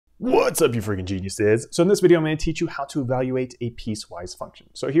What's up, you freaking geniuses? So in this video, I'm going to teach you how to evaluate a piecewise function.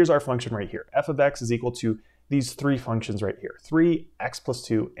 So here's our function right here. F of x is equal to these three functions right here, 3x plus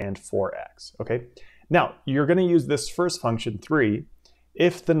 2 and 4x, okay? Now, you're going to use this first function, 3,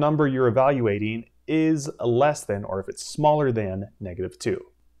 if the number you're evaluating is less than, or if it's smaller than, negative 2.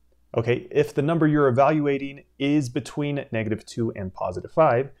 Okay, if the number you're evaluating is between negative 2 and positive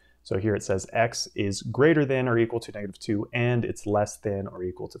 5, so here it says x is greater than or equal to negative 2 and it's less than or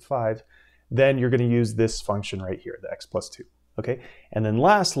equal to 5, then you're going to use this function right here, the x plus 2. Okay, and then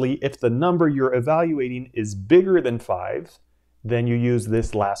lastly, if the number you're evaluating is bigger than 5, then you use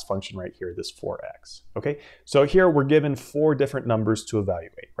this last function right here, this 4x. Okay, so here we're given 4 different numbers to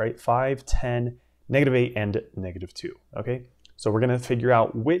evaluate, right? 5, 10, negative 8, and negative 2. Okay, so we're going to figure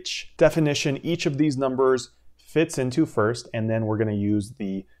out which definition each of these numbers fits into first, and then we're going to use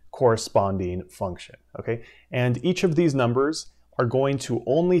the corresponding function, okay? And each of these numbers are going to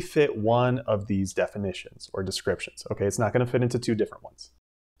only fit one of these definitions or descriptions, okay? It's not going to fit into 2 different ones.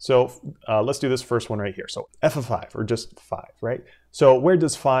 So let's do this first one right here. So f of 5, or just 5, right? So where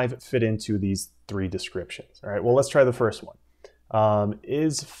does 5 fit into these 3 descriptions? All right, well, let's try the first one.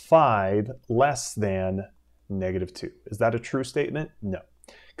 Is 5 less than negative 2? Is that a true statement? No,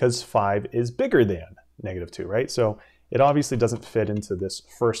 because 5 is bigger than negative 2, right? So it obviously doesn't fit into this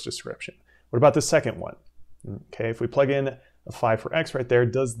first description. What about the second one? Okay, if we plug in a 5 for x right there,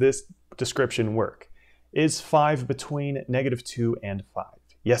 does this description work? Is 5 between negative 2 and 5?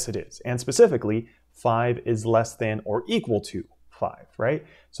 Yes, it is. And specifically, 5 is less than or equal to 5, right?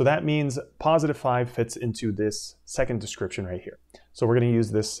 So that means positive 5 fits into this second description right here. So we're going to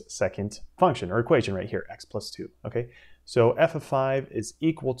use this second function or equation right here, x plus 2, okay? So f of 5 is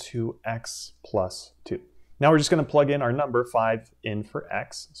equal to x plus 2. Now we're just going to plug in our number 5 in for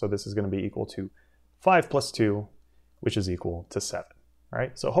x. So this is going to be equal to 5 plus 2, which is equal to 7. All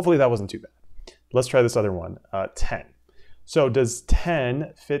right, so hopefully that wasn't too bad. Let's try this other one, 10. So does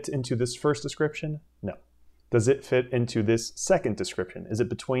 10 fit into this first description? No. Does it fit into this second description? Is it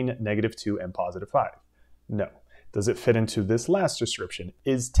between negative 2 and positive 5? No. Does it fit into this last description?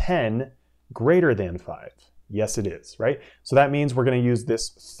 Is 10 greater than 5? Yes, it is, right? So that means we're going to use this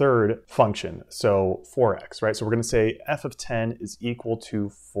third function, so 4x, right? So we're going to say f of 10 is equal to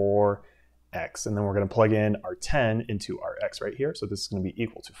 4x, and then we're going to plug in our 10 into our x right here. So this is going to be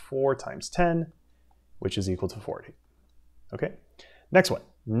equal to 4 times 10, which is equal to 40. Okay, next one,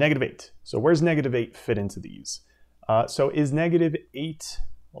 negative 8. So where's negative 8 fit into these? So is negative 8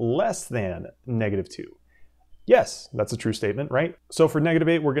 less than negative 2? Yes, that's a true statement, right? So for negative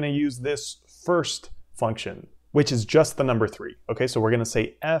 8, we're going to use this first function, which is just the number 3. Okay, so we're going to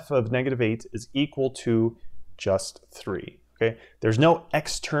say f of negative 8 is equal to just 3. Okay, there's no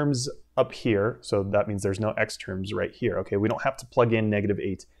x terms up here, so that means there's no x terms right here. Okay, we don't have to plug in negative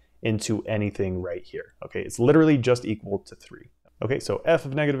 8 into anything right here. Okay, it's literally just equal to 3. Okay, so f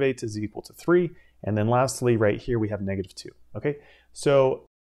of negative 8 is equal to 3. And then lastly, right here, we have negative 2. Okay, so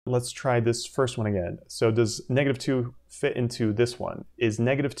let's try this first one again. So does negative 2 fit into this one? Is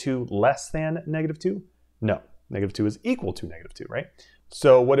negative 2 less than negative 2? No, negative 2 is equal to negative 2, right?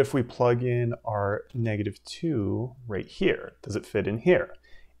 So what if we plug in our negative 2 right here? Does it fit in here?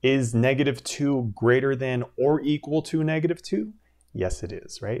 Is negative 2 greater than or equal to negative 2? Yes, it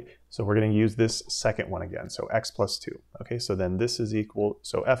is, right? So we're going to use this second one again, so x plus 2. Okay, so then this is equal,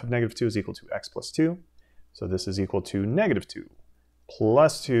 so f of negative 2 is equal to x plus 2. So this is equal to negative 2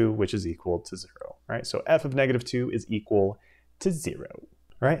 plus 2, which is equal to 0, right? So f of negative 2 is equal to 0,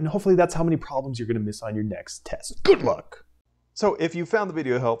 right? And hopefully that's how many problems you're going to miss on your next test. Good luck! So if you found the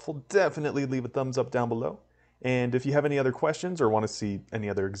video helpful, definitely leave a thumbs up down below. And if you have any other questions or want to see any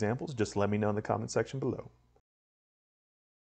other examples, just let me know in the comment section below.